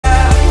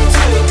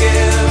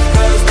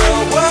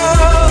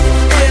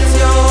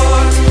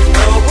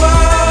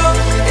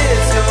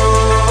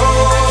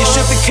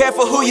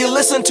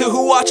listen to,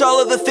 who watch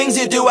all of the things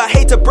you do. I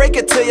hate to break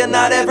it to you,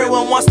 not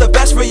everyone wants the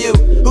best for you.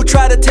 Who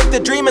try to take the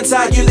dream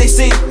inside you, they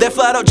see they're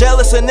flat out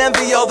jealous and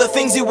envy all the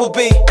things you will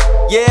be.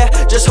 Yeah,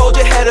 just hold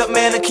your head up,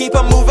 man, and keep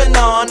on moving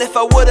on. If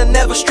I would've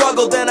never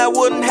struggled, then I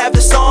wouldn't have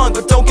this song.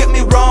 But don't get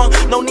me wrong,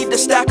 no need to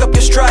stack up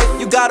your strife.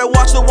 You gotta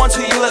watch the ones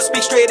who you let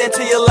speak straight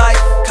into your life.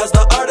 Cause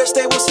the artists,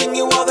 they will sing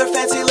you all their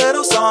fancy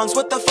little songs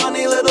with the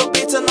funny little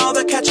beats and all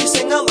their catchy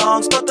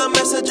sing-alongs. But the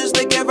messages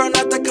they give are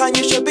not the kind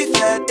you should be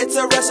fed. It's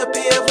a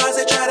recipe of lies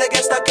they try to get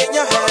stuck in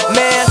your head.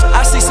 Man,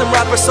 I see some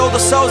rappers sold their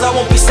souls, I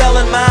won't be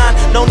selling mine.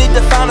 No need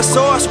to find a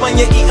source when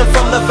you're eating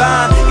from the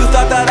vine. You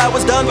thought that I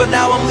was done, but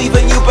now I'm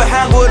leaving you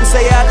behind. Wouldn't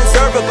say I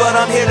deserve it, but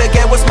I'm here to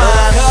get what's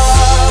mine.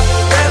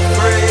 Live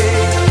free,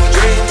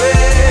 dream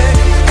big,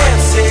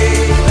 and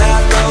see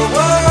that the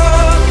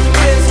world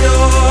is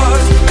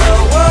yours. The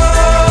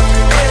world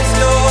is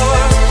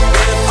yours.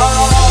 Give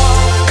all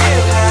you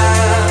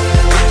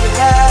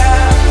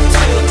have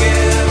to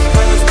give.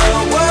 Cause the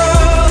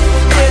world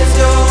is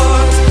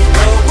yours.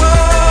 The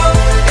world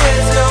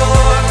is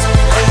yours.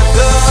 Live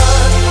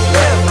good,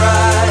 live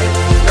right,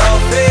 no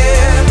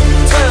fear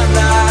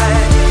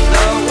tonight.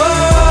 The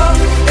world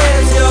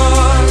is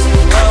yours.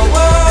 The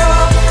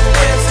world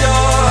is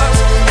yours.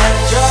 And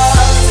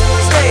just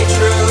stay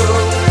true,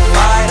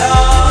 fight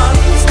on,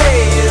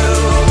 stay you.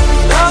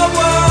 The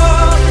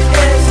world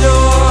is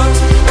yours.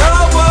 The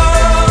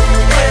world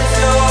is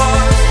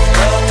yours.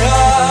 Look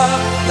up,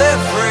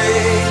 live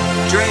free,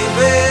 dream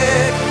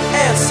big,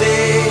 and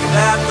see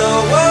that the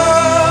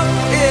world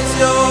is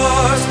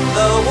yours.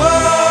 The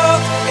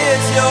world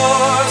is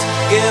yours.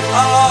 Give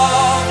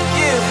all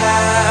you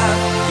have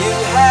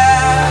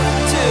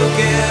to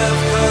give.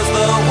 Cause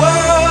the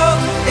world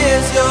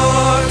is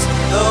yours.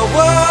 The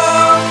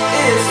world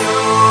is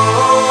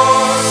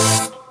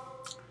yours.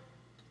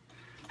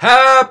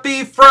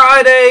 Happy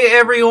Friday,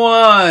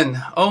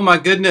 everyone! Oh my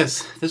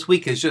goodness, this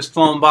week has just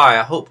flown by.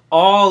 I hope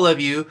all of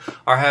you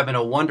are having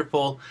a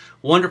wonderful,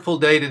 wonderful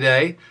day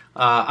today.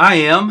 I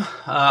am.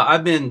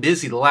 I've been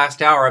busy the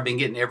last hour. I've been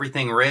getting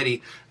everything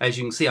ready. As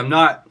you can see, I'm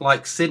not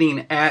like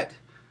sitting at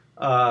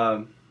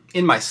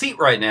in my seat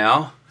right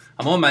now.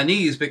 I'm on my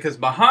knees because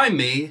behind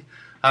me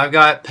I've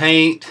got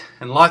paint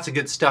and lots of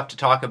good stuff to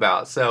talk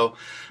about. So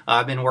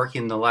I've been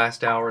working the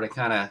last hour to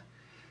kind of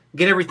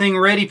get everything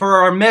ready for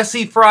our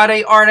Messy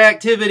Friday art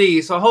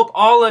activity. So I hope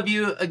all of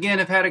you, again,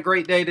 have had a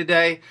great day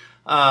today.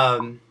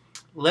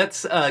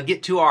 Let's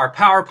get to our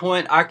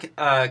PowerPoint.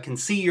 I can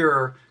see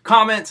your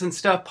comments and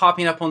stuff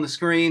popping up on the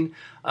screen.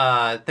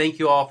 Thank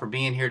you all for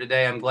being here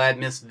today. I'm glad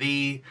Miss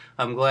V,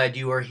 I'm glad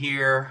you are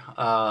here.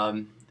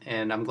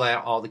 And I'm glad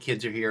all the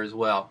kids are here as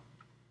well.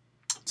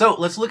 So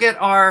let's look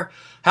at our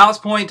house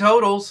point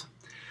totals.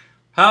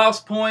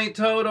 House point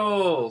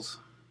totals.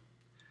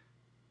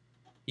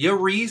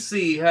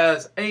 Yarisi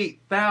has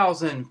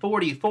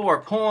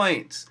 8,044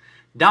 points.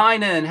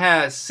 Dynan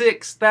has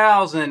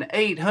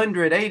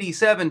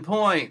 6,887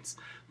 points.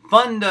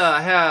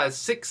 Funda has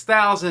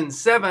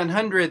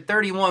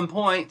 6,731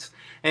 points.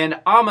 And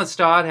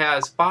Amistad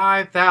has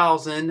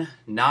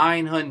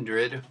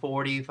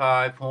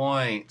 5,945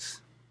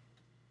 points.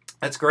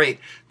 That's great.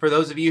 For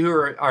those of you who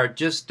are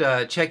just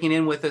checking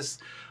in with us,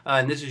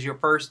 and this is your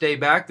first day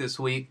back this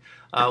week,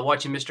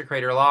 watching Mr.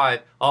 Crader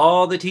live,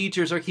 all the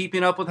teachers are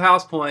keeping up with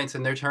house points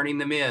and they're turning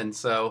them in.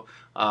 So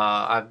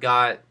I've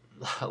got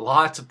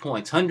lots of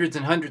points. Hundreds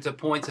and hundreds of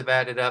points have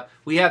added up.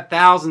 We have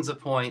thousands of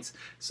points.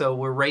 So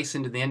we're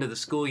racing to the end of the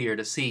school year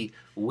to see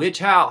which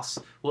house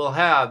will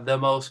have the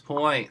most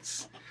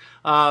points.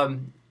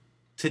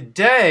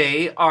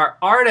 Today, our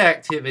art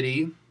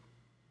activity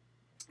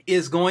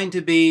is going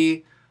to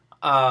be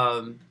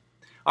a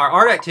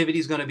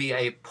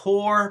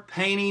pour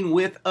painting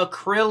with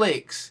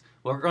acrylics.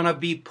 We're going to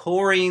be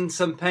pouring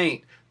some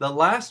paint. The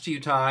last few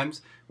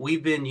times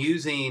we've been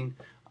using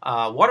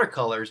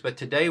watercolors, but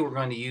today we're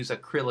going to use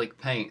acrylic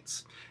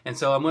paints. And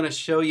so I'm going to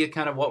show you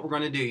kind of what we're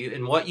going to do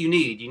and what you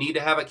need. You need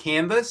to have a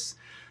canvas,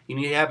 you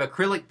need to have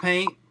acrylic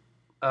paint,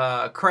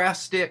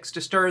 craft sticks to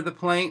stir the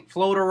paint,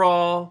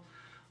 floaterol,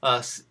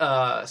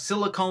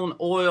 silicone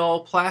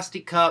oil,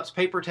 plastic cups,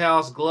 paper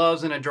towels,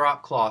 gloves, and a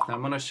drop cloth. And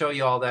I'm going to show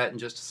you all that in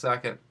just a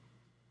second.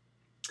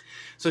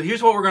 So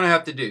here's what we're going to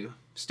have to do.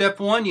 Step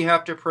one, you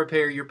have to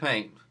prepare your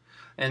paint.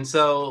 And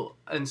so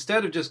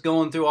instead of just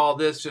going through all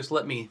this, just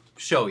let me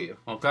show you.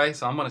 Okay,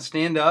 so I'm going to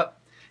stand up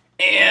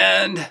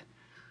and I've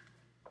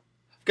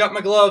got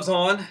my gloves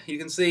on. You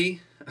can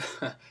see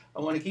I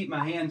want to keep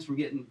my hands from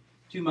getting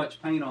too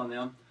much paint on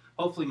them.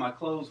 Hopefully my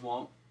clothes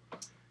won't.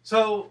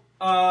 So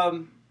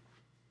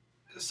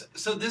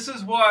this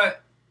is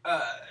what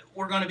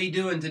we're going to be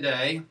doing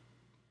today.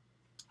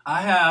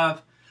 I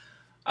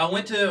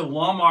went to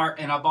Walmart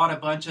and I bought a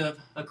bunch of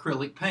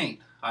acrylic paint.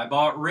 I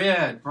bought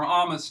red for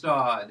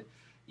Amistad,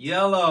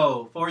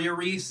 yellow for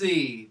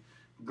Yarisi,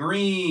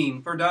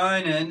 green for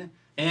Dynan,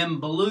 and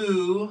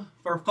blue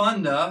for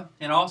Funda,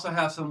 and also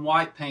have some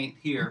white paint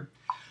here.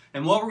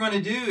 And what we're going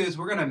to do is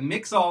we're going to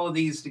mix all of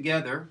these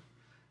together,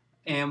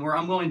 and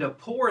I'm going to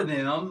pour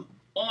them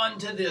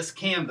onto this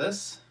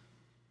canvas.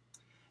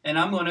 and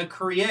I'm going to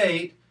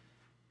create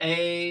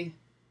a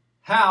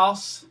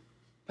house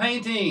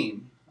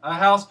painting. A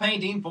house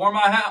painting for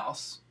my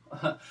house.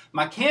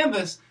 My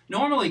canvas,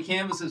 normally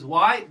canvas is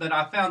white, but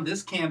I found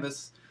this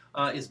canvas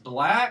is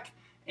black,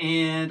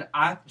 and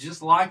I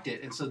just liked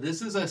it. And so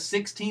this is a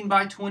 16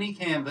 by 20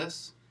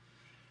 canvas.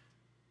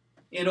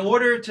 In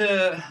order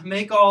to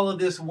make all of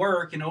this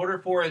work, in order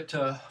for it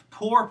to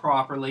pour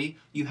properly,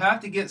 you have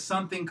to get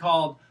something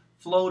called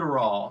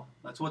Floaterall.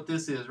 That's what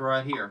this is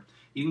right here.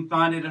 You can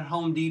find it at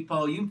Home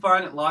Depot. You can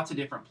find it lots of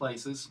different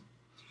places.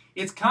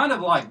 It's kind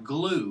of like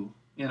glue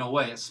in a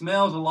way. It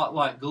smells a lot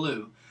like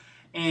glue.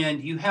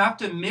 And you have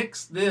to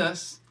mix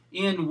this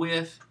in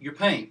with your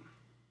paint.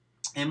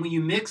 And when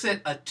you mix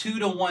it, a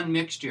 2-to-1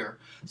 mixture.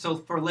 So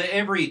for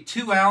every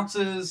 2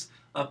 ounces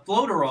of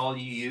Floaterall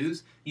you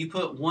use, you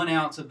put 1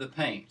 ounce of the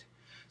paint.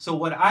 So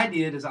what I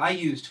did is I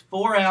used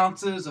 4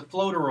 ounces of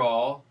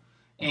Floaterall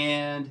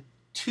and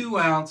 2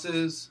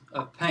 ounces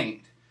of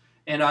paint.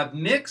 And I've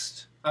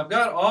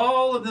got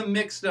all of them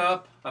mixed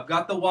up. I've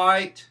got the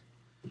white,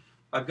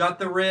 I've got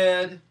the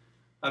red,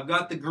 I've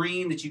got the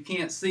green that you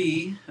can't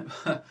see,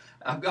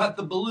 I've got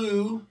the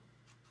blue,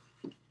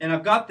 and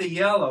I've got the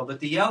yellow,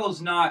 but the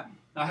yellow's not,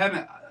 I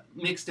haven't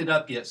mixed it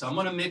up yet, so I'm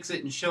going to mix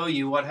it and show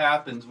you what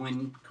happens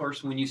when, of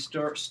course, when you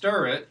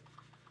stir it.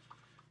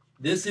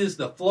 This is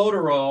the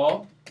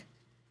Floaterall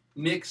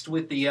mixed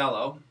with the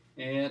yellow,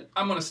 and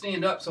I'm going to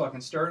stand up so I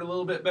can stir it a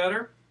little bit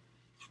better.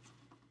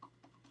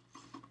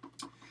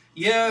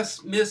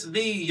 Yes, Miss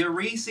V,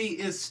 Eurisi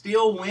is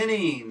still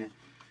winning.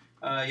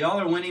 Y'all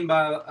are winning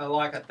by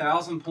like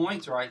 1,000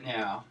 points right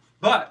now.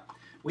 But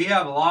we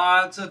have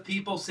lots of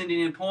people sending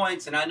in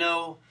points, and I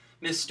know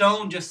Miss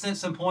Stone just sent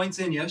some points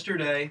in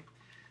yesterday,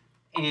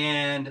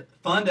 and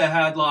Funda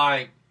had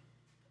like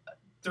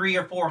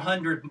 300 or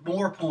 400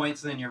 more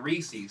points than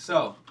Eurisi.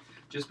 So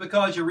just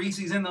because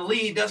Eurisi's in the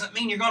lead doesn't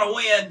mean you're going to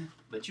win,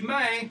 but you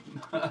may.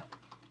 All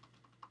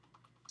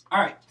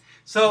right,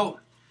 so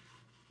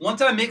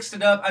once I mixed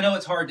it up, I know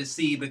it's hard to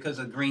see because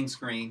of green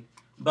screen,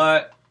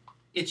 but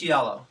it's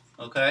yellow,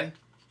 okay?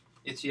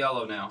 It's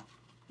yellow now.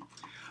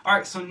 All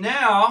right, so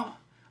now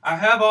I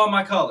have all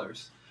my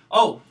colors.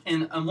 Oh,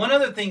 and one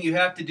other thing you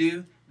have to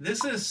do,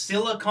 this is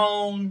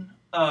silicone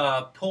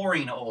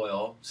pouring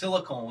oil,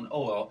 silicone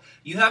oil.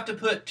 You have to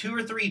put 2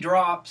 or 3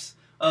 drops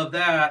of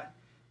that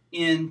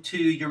into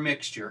your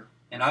mixture,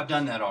 and I've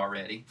done that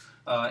already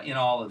in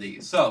all of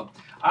these. So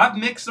I've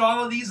mixed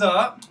all of these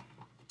up,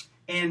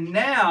 and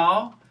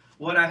now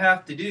what I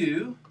have to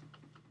do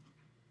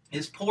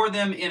is pour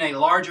them in a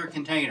larger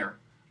container.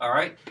 All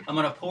right, I'm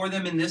going to pour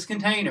them in this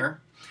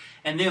container,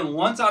 and then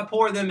once I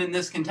pour them in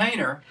this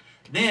container,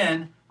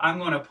 then I'm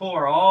going to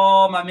pour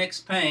all my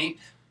mixed paint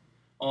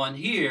on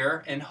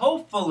here, and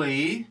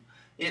hopefully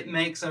it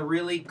makes a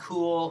really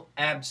cool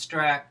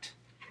abstract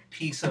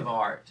piece of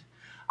art.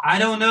 I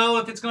don't know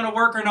if it's going to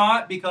work or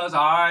not because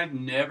I've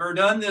never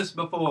done this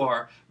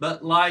before,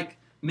 but like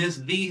Miss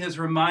V has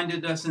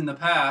reminded us in the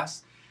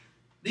past,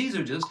 these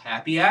are just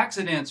happy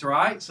accidents,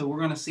 right? So we're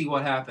going to see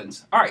what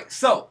happens. All right,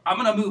 so I'm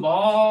going to move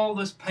all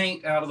this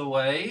paint out of the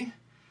way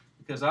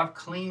because I've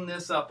cleaned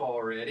this up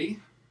already.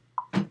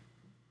 All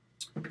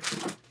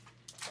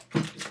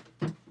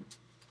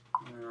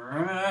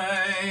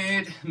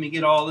right, let me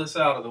get all this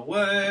out of the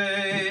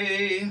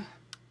way.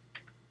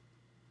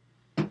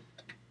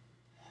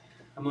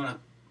 I'm going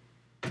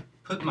to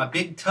put my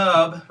big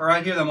tub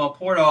right here that I'm going to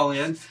pour it all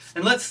in.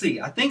 And let's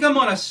see, I think I'm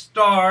going to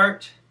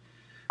start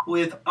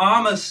with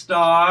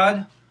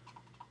Amistad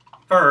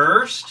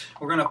first.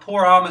 We're going to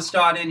pour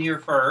Amistad in here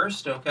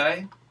first,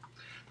 okay?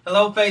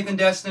 Hello, Faith and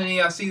Destiny.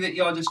 I see that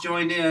y'all just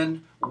joined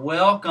in.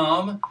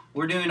 Welcome.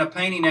 We're doing a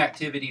painting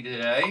activity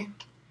today.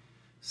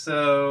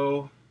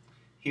 So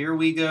here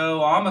we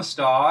go,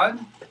 Amistad.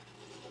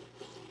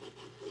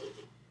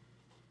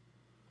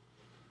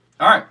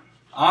 All right,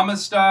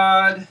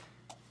 Amistad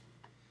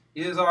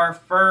is our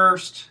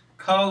first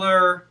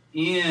color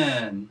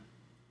in.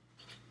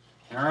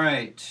 All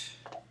right.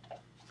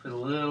 Put a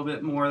little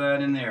bit more of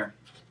that in there.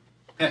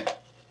 Okay.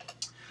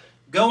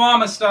 Go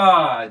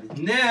Amistad.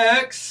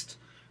 Next,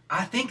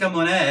 I think I'm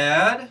going to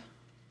add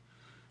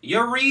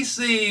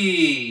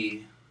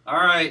Eurisi. All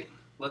right,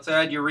 let's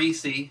add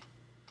Eurisi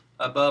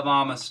above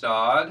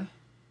Amistad.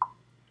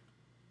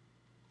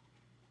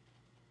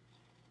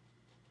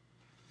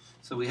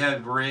 So we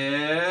have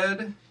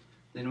red,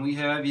 then we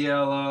have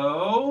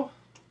yellow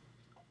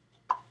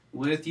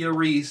with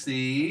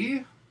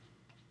Eurisi.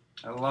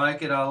 I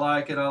like it, I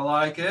like it, I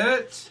like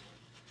it.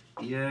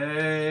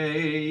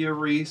 Yay,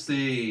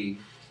 Eurisi.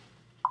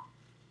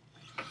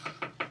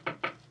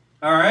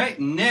 All right,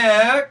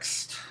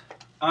 next,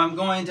 I'm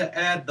going to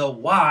add the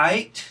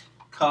white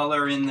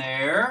color in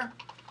there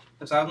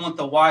because I want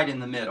the white in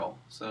the middle.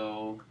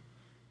 So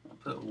I'll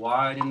put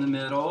white in the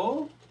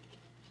middle.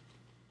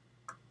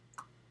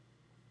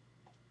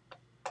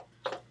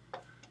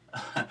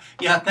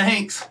 Yeah,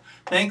 thanks.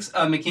 Thanks,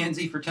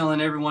 Mackenzie, for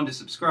telling everyone to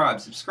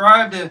subscribe.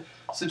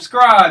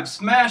 Subscribe,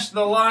 smash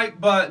the like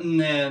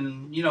button,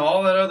 and, you know,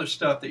 all that other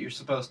stuff that you're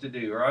supposed to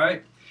do,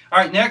 right? All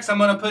right, next I'm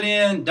going to put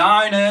in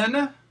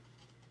dining.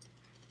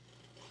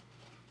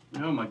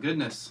 Oh my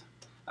goodness.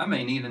 I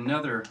may need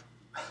another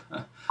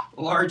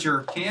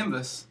larger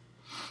canvas.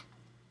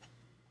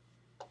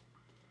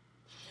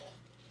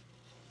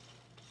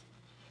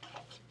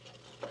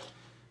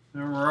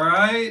 All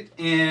right,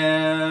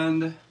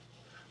 and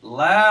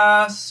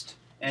last,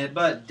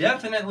 but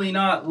definitely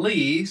not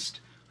least,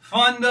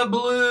 Funda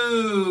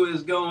Blue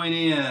is going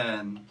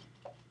in.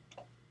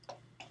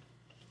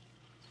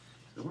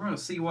 So we're going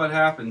to see what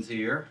happens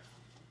here.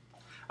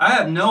 I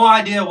have no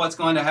idea what's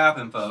going to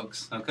happen,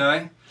 folks,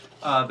 okay?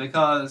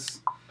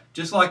 Because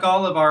just like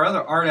all of our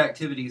other art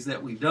activities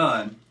that we've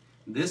done,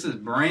 this is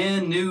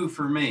brand new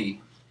for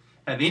me.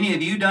 Have any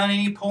of you done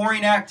any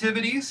pouring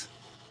activities?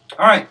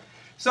 All right,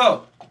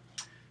 so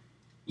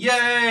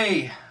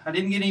yay! I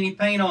didn't get any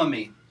paint on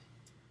me.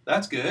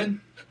 That's good.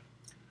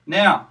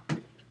 Now,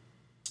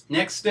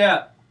 next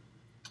step.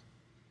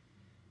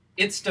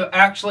 It's to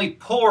actually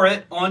pour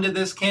it onto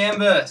this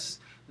canvas.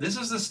 This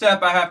is the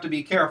step I have to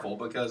be careful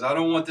because I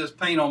don't want this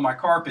paint on my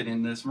carpet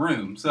in this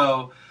room.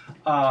 So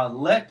I'm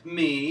going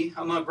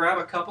to grab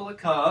a couple of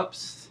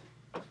cups.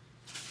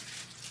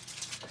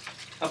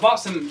 I bought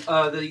some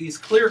these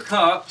clear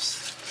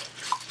cups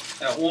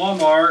at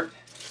Walmart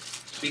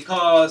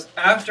because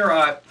after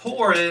I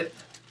pour it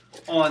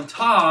on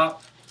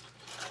top,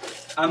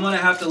 I'm going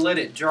to have to let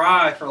it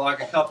dry for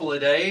like a couple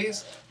of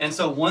days. And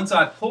so once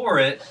I pour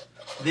it,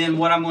 then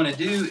what I'm going to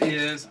do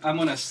is I'm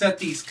going to set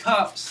these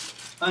cups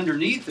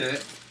underneath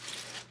it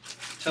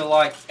to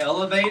like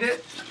elevate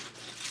it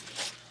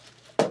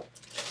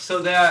so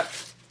that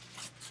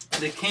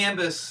the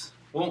canvas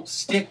won't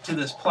stick to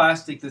this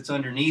plastic that's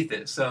underneath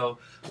it. So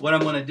what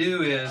I'm going to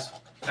do is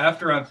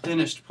after I've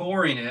finished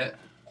pouring it,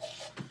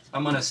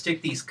 I'm going to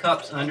stick these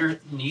cups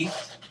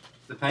underneath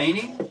the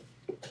painting,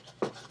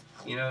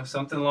 you know,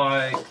 something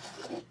like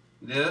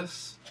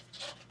this,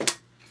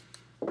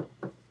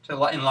 to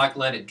like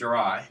let it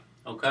dry,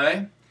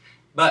 okay?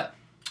 But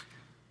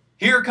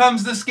here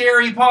comes the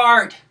scary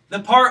part, the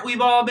part we've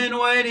all been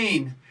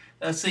waiting.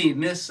 Let's see,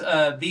 Miss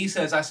V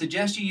says, I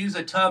suggest you use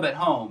a tub at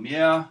home.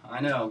 Yeah,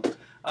 I know.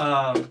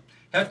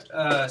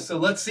 So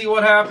let's see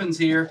what happens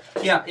here.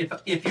 Yeah,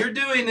 if you're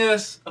doing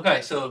this,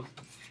 okay, so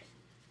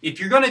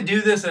if you're going to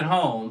do this at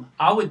home,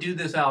 I would do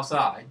this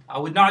outside. I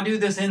would not do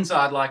this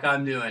inside like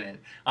I'm doing it.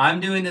 I'm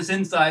doing this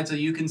inside so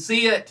you can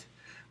see it,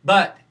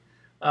 but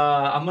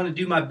I'm going to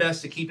do my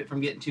best to keep it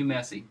from getting too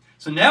messy.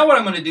 So now what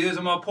I'm going to do is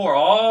I'm going to pour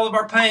all of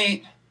our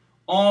paint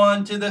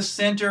onto the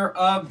center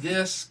of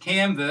this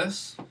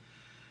canvas,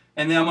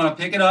 and then I'm going to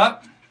pick it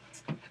up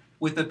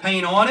with the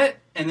paint on it,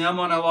 and then I'm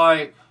going to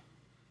like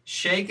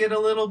shake it a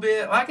little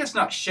bit. Well, I guess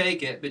not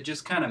shake it, but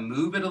just kind of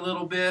move it a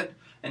little bit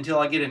until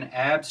I get an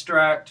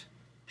abstract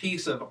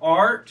piece of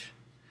art,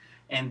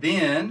 and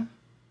then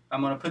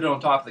I'm going to put it on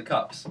top of the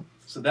cups.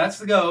 So that's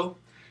the go.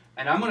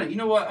 And I'm going to, you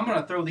know what, I'm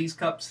going to throw these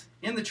cups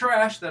in the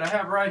trash that I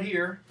have right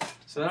here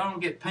so that I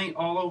don't get paint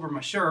all over my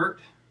shirt,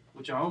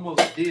 which I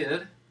almost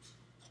did.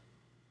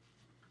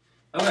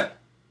 Okay.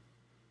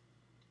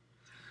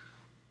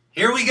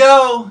 Here we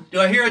go.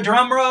 Do I hear a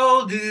drum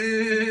roll?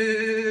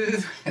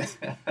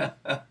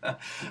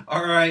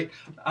 All right.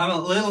 I'm a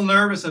little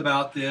nervous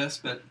about this,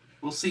 but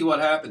we'll see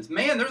what happens.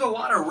 Man, there's a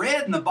lot of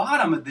red in the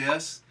bottom of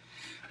this.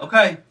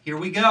 Okay, here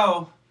we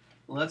go.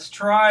 Let's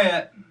try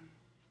it.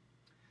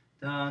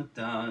 Dun,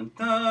 dun,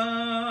 dun.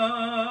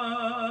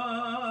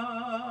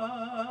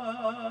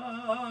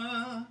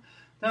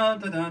 Dun,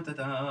 dun, dun, dun,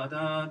 dun,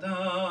 dun,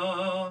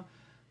 dun.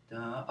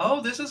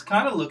 Oh, this is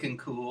kind of looking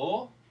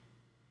cool.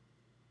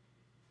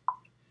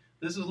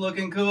 This is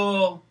looking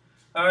cool.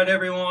 All right,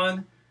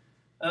 everyone.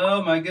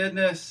 Oh, my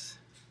goodness.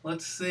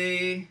 Let's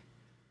see.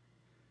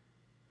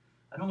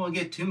 I don't want to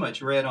get too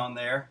much red on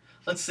there.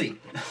 Let's see.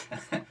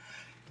 All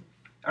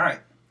right.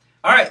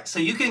 All right, so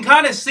you can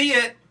kind of see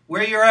it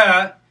where you're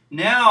at.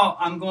 Now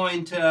I'm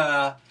going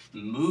to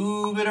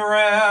move it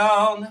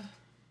around.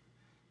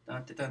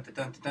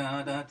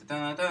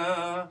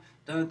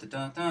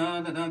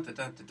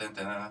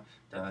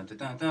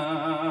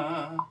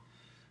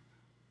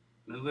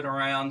 Move it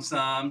around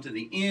some to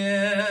the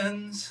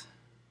ends.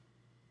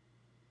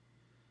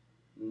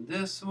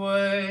 This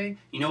way.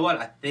 You know what?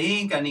 I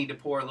think I need to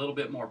pour a little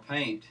bit more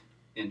paint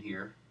in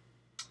here.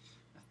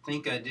 I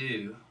think I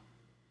do.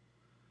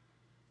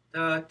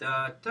 Da,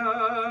 da,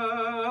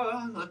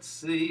 da. Let's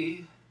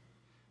see.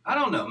 I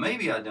don't know.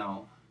 Maybe I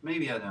don't.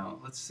 Maybe I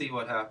don't. Let's see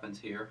what happens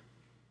here.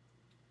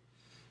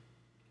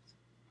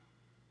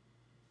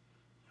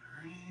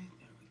 All right.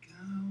 There we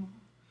go.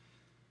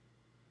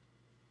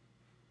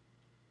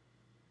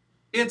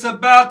 It's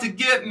about to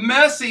get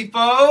messy,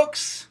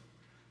 folks.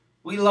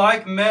 We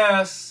like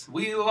mess.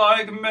 We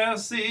like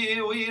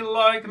messy. We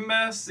like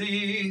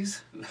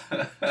messies.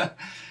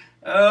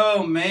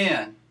 Oh,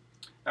 man.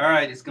 All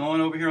right, it's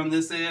going over here on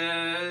this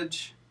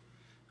edge.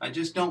 I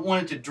just don't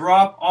want it to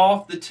drop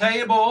off the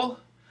table,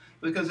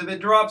 because if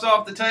it drops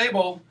off the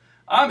table,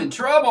 I'm in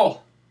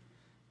trouble.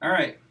 All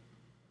right,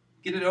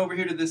 get it over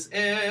here to this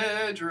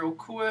edge real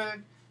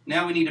quick.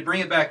 Now we need to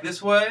bring it back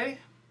this way.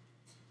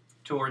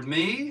 toward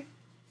me.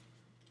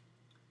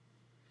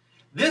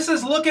 This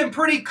is looking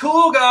pretty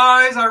cool,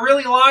 guys. I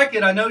really like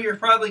it. I know you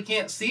probably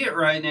can't see it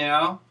right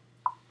now,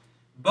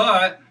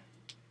 but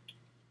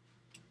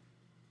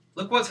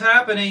look what's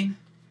happening.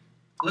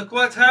 Look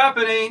what's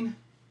happening.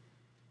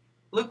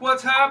 Look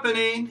what's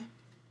happening.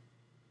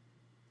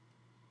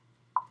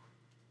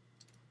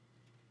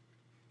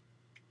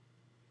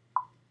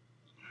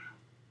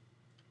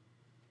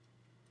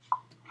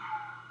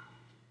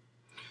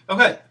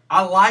 Okay,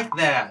 I like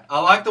that.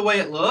 I like the way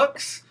it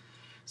looks.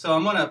 So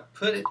I'm going to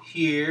put it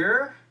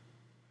here,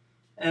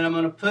 and I'm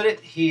going to put it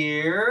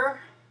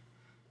here,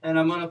 and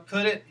I'm going to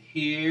put it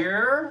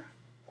here,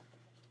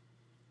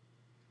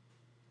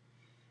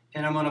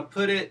 and I'm going to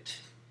put it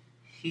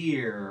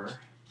here.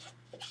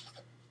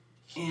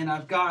 And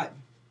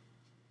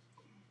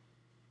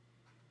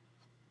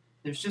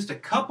there's just a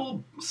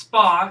couple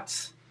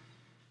spots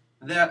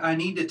that I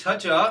need to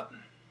touch up.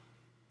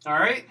 All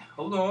right,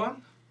 hold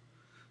on.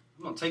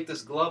 I'm going to take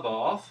this glove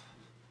off.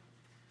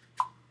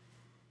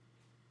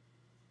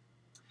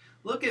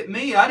 Look at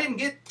me. I didn't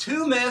get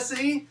too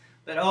messy,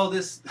 but oh,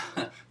 this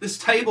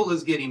table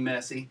is getting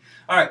messy.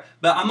 All right,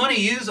 but I'm going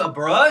to use a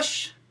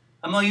brush.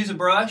 I'm going to use a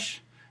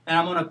brush, and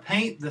I'm going to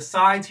paint the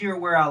sides here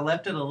where I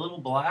left it a little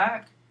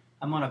black.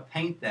 I'm going to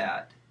paint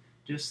that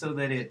just so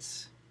that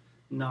it's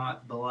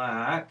not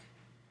black,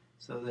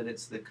 so that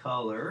it's the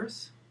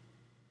colors.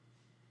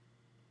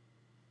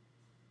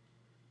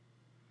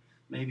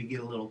 Maybe get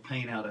a little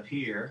paint out of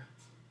here.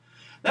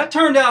 That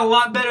turned out a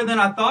lot better than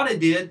I thought it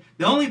did.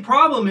 The only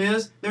problem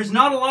is there's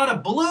not a lot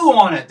of blue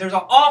on it. There's an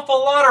awful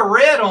lot of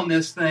red on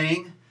this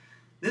thing.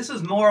 This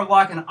is more of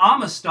like an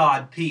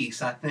Amistad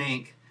piece, I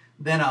think,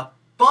 than a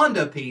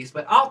Funda piece.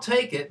 But I'll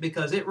take it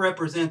because it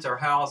represents our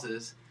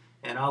houses,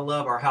 and I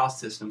love our house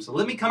system. So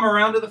let me come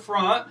around to the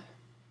front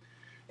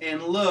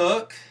and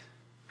look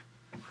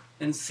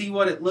and see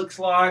what it looks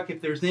like, if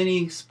there's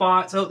any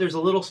spots. Oh, there's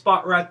a little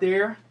spot right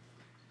there.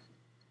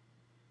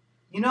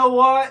 You know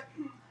what?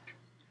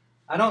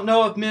 I don't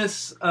know if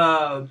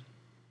oh,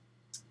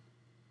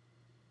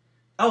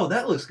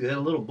 that looks good. A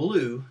little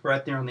blue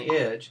right there on the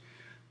edge.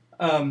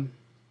 A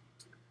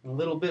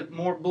little bit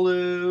more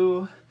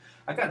blue.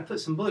 I got to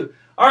put some blue.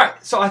 All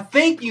right, so I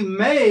think you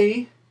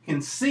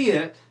can see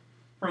it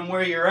from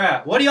where you're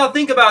at. What do y'all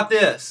think about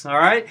this? All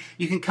right,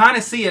 you can kind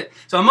of see it.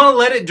 So I'm going to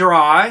let it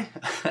dry.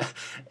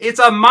 It's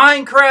a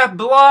Minecraft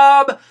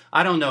blob.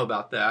 I don't know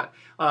about that.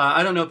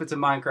 I don't know if it's a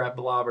Minecraft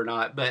blob or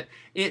not, but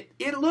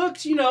it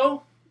looks, you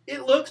know,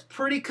 it looks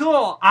pretty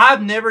cool.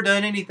 I've never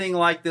done anything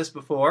like this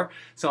before,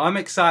 so I'm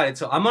excited.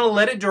 So I'm going to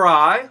let it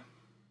dry,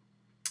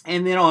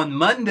 and then on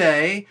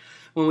Monday,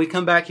 when we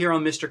come back here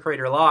on Mr.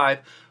 Crader Live,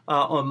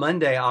 on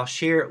Monday, I'll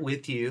share it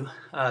with you,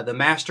 the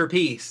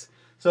masterpiece.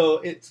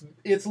 So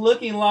it's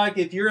looking like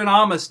if you're an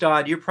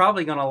Amistad, you're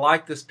probably going to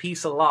like this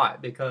piece a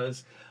lot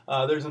because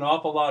there's an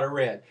awful lot of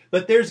red.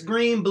 But there's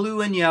green, blue,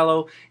 and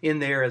yellow in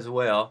there as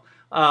well.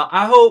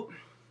 I hope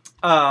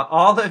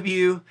all of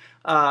you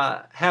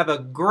have a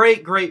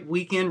great, great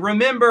weekend.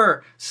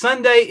 Remember,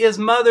 Sunday is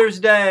Mother's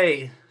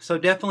Day, so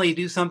definitely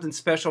do something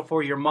special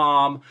for your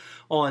mom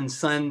on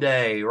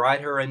Sunday.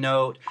 Write her a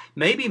note.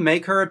 Maybe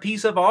make her a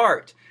piece of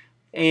art.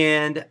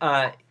 And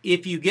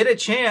if you get a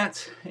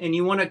chance and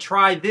you want to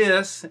try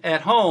this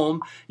at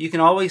home, you can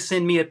always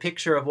send me a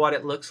picture of what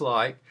it looks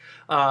like.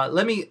 I'll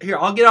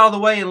get out of the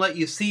way and let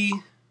you see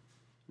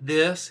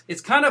this.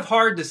 It's kind of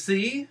hard to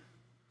see.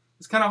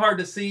 It's kind of hard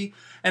to see,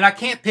 and I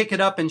can't pick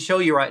it up and show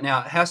you right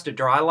now. It has to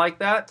dry like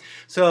that.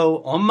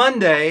 So on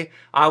Monday,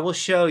 I will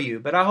show you.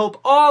 But I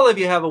hope all of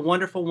you have a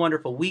wonderful,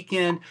 wonderful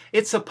weekend.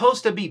 It's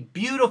supposed to be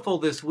beautiful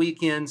this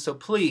weekend, so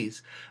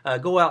please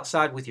go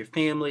outside with your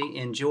family.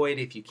 Enjoy it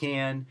if you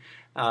can.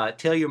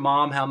 Tell your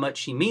mom how much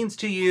she means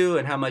to you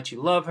and how much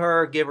you love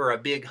her. Give her a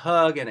big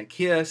hug and a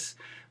kiss.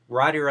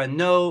 Write her a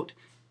note.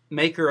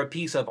 Make her a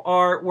piece of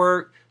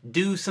artwork.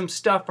 Do some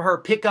stuff for her.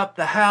 Pick up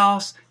the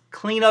house.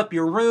 Clean up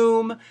your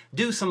room,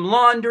 do some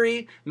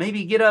laundry,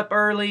 maybe get up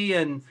early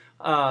and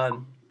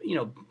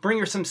bring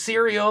her some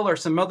cereal or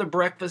some other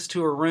breakfast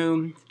to her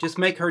room. Just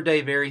make her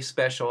day very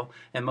special,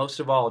 and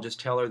most of all, just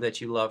tell her that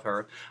you love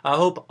her. I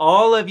hope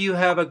all of you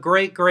have a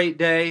great, great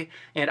day,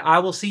 and I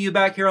will see you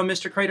back here on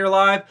Mr. Crader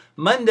Live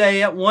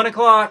Monday at 1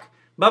 o'clock.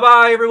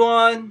 Bye-bye,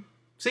 everyone.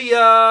 See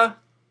ya.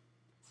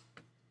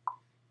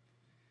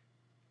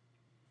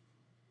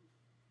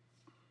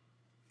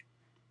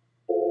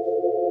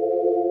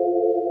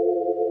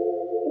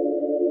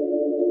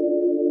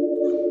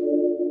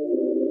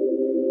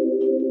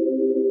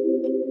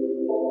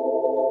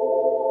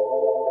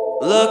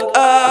 Look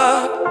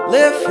up,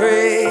 live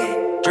free,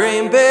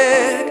 dream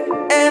big,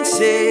 and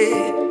see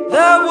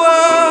the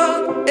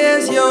world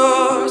is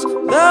yours,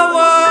 the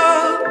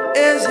world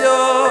is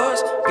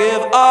yours.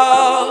 Give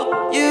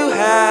all you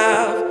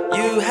have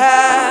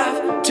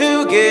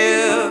to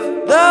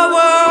give. The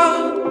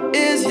world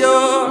is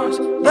yours,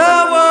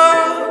 the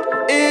world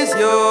is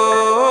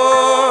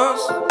yours.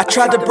 I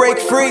tried to break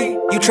free,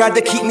 you tried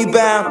to keep me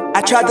bound.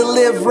 I tried to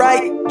live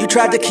right, you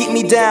tried to keep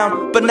me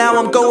down. But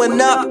now I'm going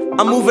up,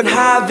 I'm moving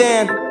high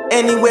then.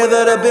 Anywhere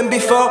that I've been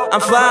before,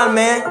 I'm flying,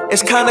 man.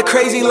 It's kinda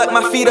crazy, like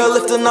my feet are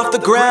lifting off the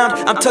ground.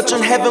 I'm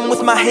touching heaven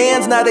with my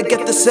hands, now to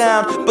get the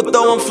sound. But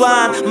though I'm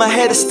flying, my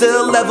head is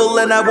still level,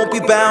 and I won't be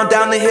bound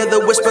down to hear the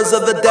whispers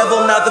of the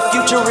devil. Now the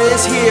future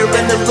is here,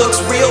 and it looks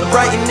real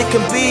bright, and it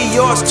can be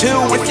yours too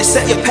if you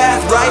set your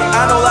path right.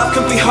 I know life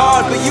can be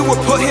hard, but you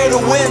were put here to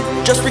win.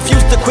 Just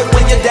refuse to quit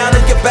when you're down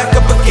and get back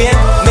up again.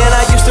 Man,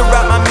 I used to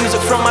write my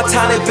music from my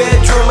tiny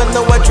bedroom, and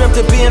though I dreamt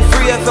of being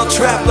free, I felt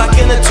trapped like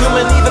in a tomb.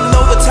 And even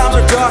though the times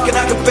are dark and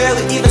I could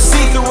barely even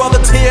see through all the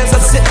tears, I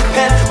sit and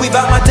pen, weave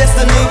out my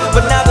destiny.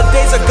 But now the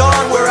days are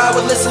gone where I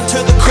would listen to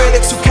the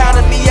critics who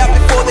counted me out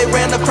before they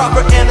ran the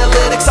proper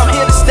analytics. I'm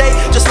here to stay,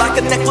 just like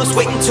a necklace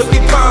waiting to be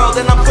pearled,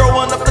 and I'm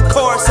throwing up the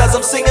chorus as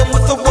I'm singing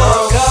with the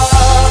world.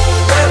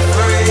 Live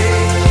free,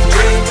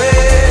 dream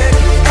big,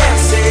 and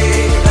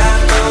see that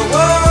the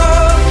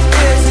world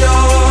is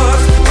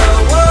yours. The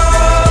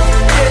world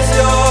is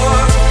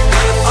yours.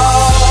 Give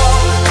all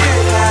you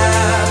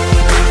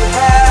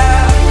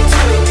have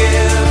to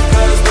give,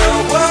 'cause the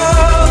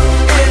world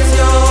is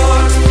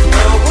yours.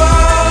 The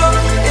world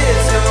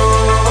is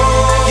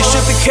yours. You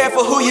should be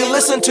careful who you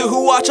listen to, who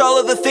watch all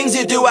of the things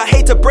you do. I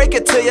hate to break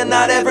it to you,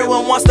 not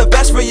everyone wants the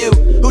best for you.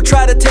 Who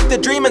try to take the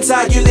dream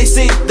inside you, they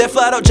see they're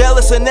flat out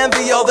jealous and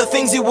envy all the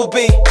things you will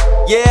be.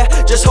 Yeah,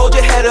 just hold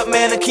your head up,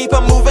 man, and keep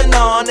on moving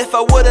on. If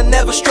I would've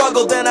never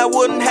struggled, then I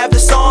wouldn't have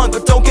this song.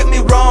 But don't get me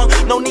wrong,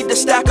 no need to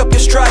stack up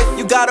your strife.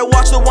 You gotta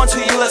watch the ones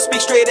who you let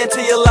speak straight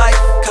into your life.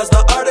 'Cause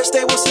the artists,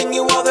 they will sing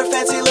you all their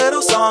fancy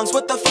little songs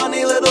with the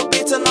funny little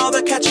beats and all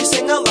the catchy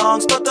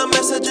sing-alongs. But the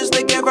messages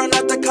they give are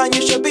not the kind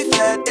you should be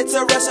fed. It's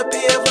a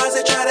recipe of lies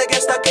they try to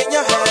get stuck in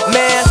your head.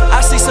 Man,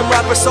 I see some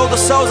rappers sold the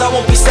souls, I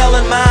won't be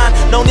selling mine.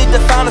 No need to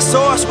find a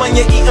source when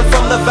you're eating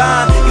from the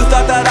vine. You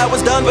thought that I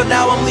was done, but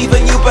now I'm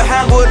leaving you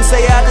behind. Wouldn't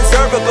say I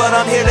deserve it, but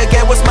I'm here to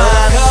get what's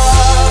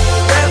mine.